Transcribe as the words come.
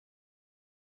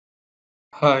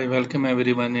Hi, welcome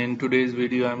everyone. In today's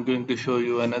video, I'm going to show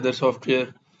you another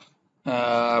software,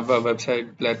 a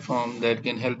website platform that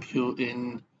can help you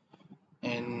in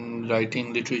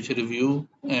writing literature review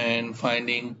and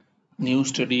finding new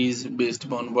studies based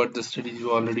upon what the studies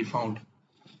you already found.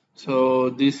 So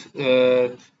this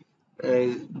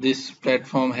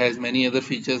platform has many other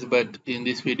features, but in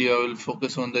this video, I will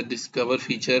focus on the discover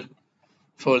feature.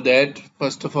 For that,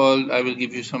 first of all, I will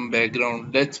give you some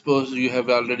background. Let's suppose you have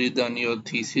already done your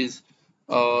thesis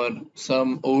or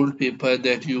some old paper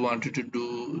that you wanted to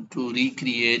do to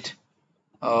recreate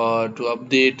or to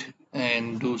update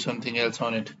and do something else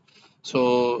on it.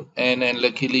 So, and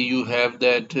luckily you have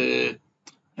that the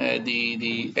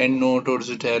EndNote or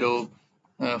Zotero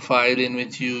file in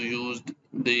which you used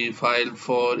the file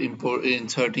for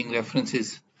inserting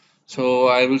references. So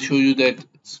I will show you that.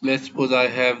 Let's suppose I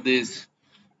have this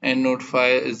EndNote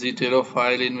file, Zotero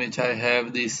file in which I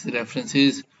have these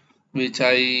references, which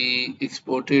I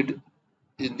exported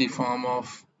in the form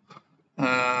of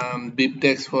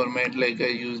BibTeX format. Like I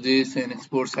use this and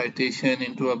export citation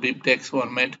into a BibTeX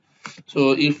format.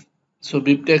 So if so,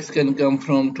 BibTeX can come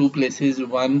from two places.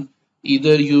 One,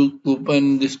 either you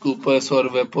open this Scopus or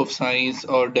Web of Science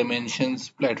or Dimensions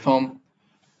platform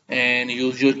and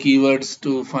use your keywords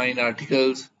to find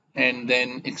articles and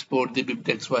then export the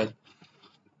BibTeX file.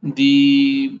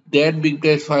 That big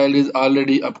text file is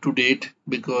already up to date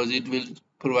because it will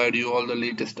provide you all the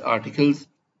latest articles.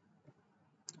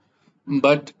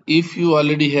 But if you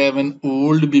already have an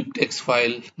old bibtex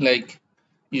file, like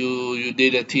you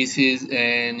did a thesis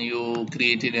and you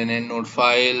created an EndNote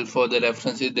file for the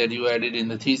references that you added in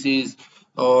the thesis,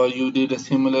 or you did a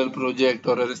similar project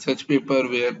or a research paper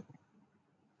where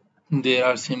there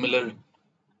are similar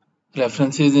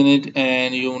references in it,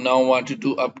 and you now wanted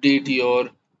to update your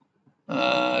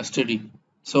study.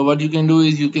 So what you can do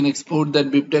is you can export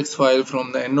that bibtex file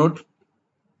from the EndNote,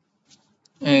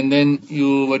 and then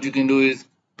what you can do is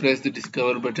press the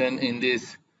discover button in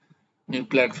this new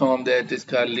platform that is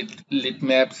called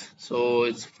Litmaps. So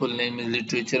its full name is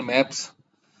Literature Maps.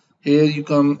 Here you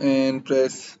come and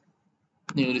press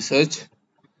new research.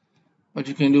 What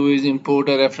you can do is import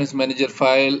a reference manager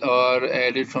file or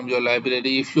add it from your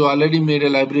library. If you already made a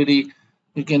library,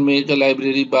 you can make a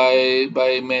library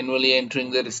by manually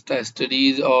entering the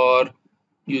studies or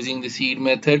using the seed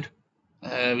method,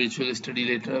 which we'll study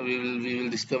later. We will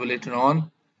discover later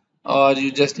on. Or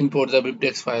you just import the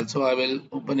bibtex file. So I will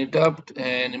open it up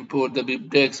and import the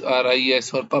bibtex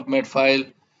RIS or PubMed file.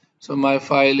 So my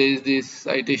file is this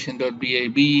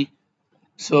citation.bib.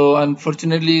 So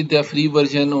unfortunately, the free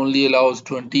version only allows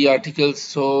 20 articles.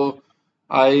 So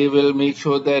I will make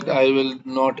sure that I will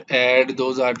not add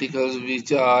those articles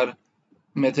which are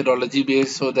methodology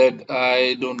based, so that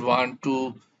I don't want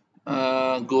to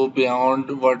go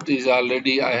beyond what is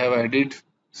already I have added.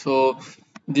 So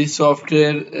this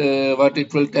software, what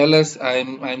it will tell us,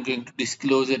 I'm going to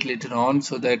disclose it later on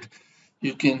so that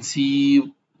you can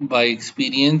see by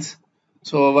experience.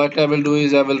 So what I will do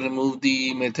is I will remove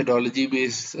the methodology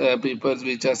based papers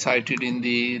which are cited in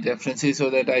the references so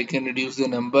that I can reduce the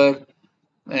number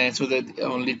and so that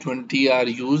only 20 are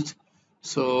used.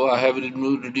 So I have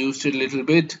reduced it a little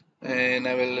bit, and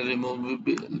I will remove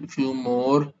a few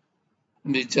more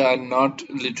which are not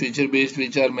literature based,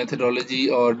 which are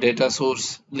methodology or data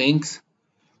source links,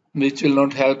 which will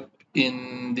not help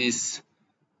in this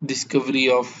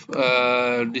discovery of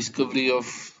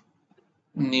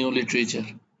new literature.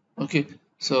 Okay,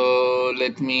 so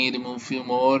let me remove few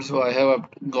more. So I have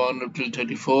gone up to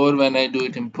 34. When I do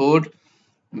it import,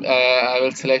 I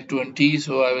will select 20,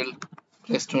 so I will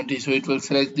press 20, so it will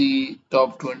select the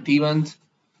top 20 ones.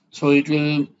 So it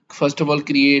will first of all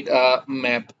create a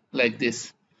map like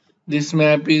this. This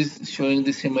map is showing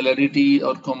the similarity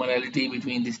or commonality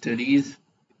between the studies,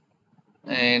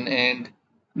 and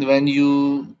when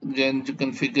you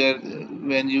configure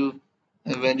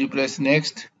when you press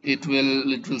next, it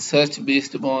will search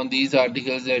based upon these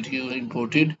articles that you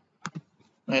imported.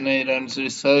 When I run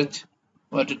research,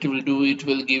 what it will do, it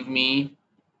will give me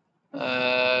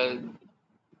uh,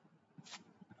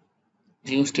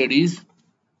 new studies.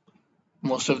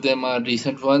 Most of them are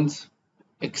recent ones,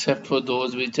 except for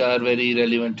those which are very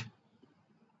relevant.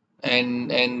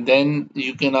 And then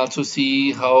you can also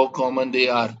see how common they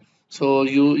are. So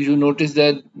you notice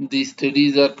that the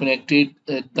studies are connected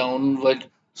downward.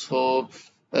 So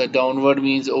downward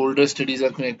means older studies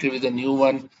are connected with a new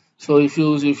one. So if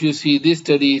you see this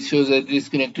study, it shows that it is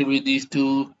connected with these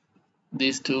two.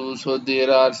 So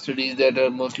there are studies that are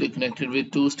mostly connected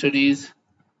with two studies,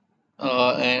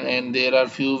 and there are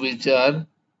few which are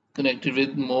connected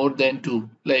with more than two.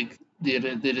 Like there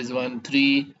is one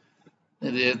three,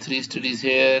 There are three studies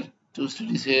here, two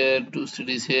studies here, two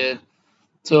studies here.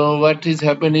 So what is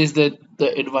happened is that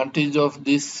the advantage of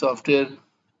this software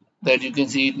that you can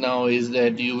see it now is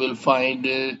that you will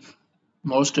find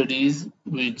more studies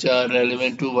which are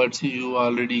relevant to what you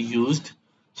already used,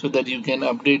 so that you can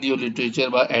update your literature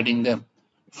by adding them.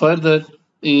 Further,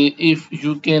 if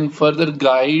you can further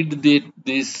guide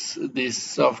this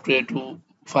software to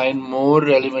find more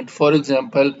relevant, for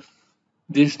example,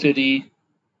 this study,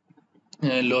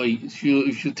 Loi, if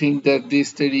you think that this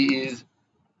study is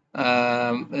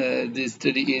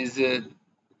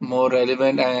more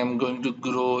relevant, I am going to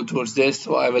grow towards this,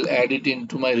 so I will add it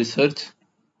into my research,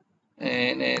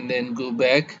 and then go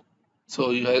back. So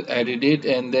you have added it,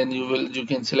 and then you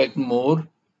can select more,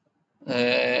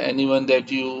 anyone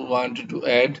that you wanted to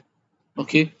add.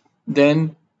 Okay,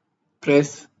 then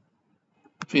press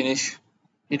finish.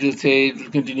 It will say it will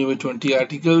continue with 20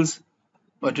 articles.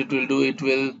 What it will do, it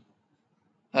will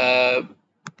uh,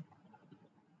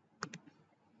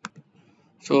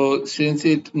 so since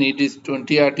it needs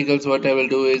 20 articles, what I will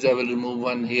do is I will remove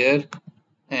one here,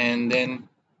 and then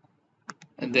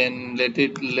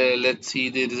let's see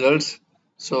the results.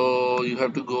 So you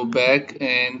have to go back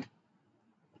and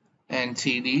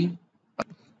see the,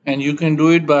 and you can do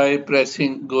it by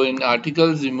pressing go in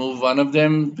articles, remove one of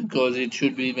them because it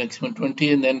should be maximum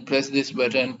 20, and then press this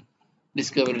button,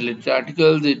 discover related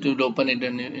articles. It will open it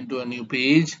into a new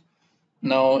page.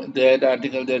 Now that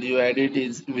article that you added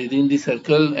is within the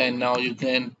circle, and now you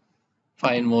can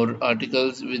find more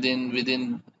articles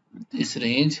within this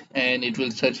range, and it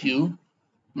will search you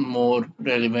more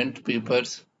relevant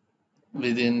papers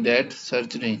within that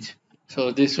search range.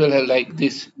 So this will have, like,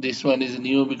 this one is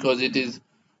new because it is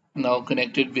now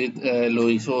connected with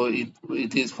LOI, so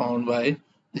it is found by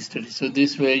the study. So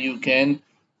this way you can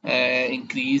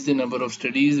increase the number of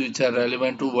studies which are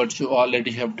relevant to what you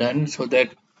already have done, so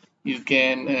that you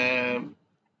can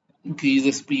increase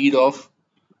the speed of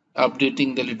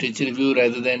updating the literature review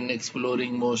rather than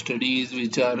exploring more studies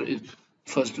which are,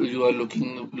 first you are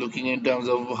looking in terms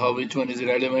of how which one is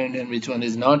relevant and which one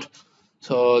is not.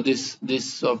 So this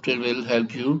software will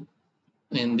help you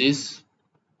in this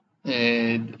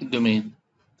domain.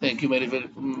 Thank you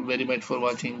very much for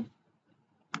watching.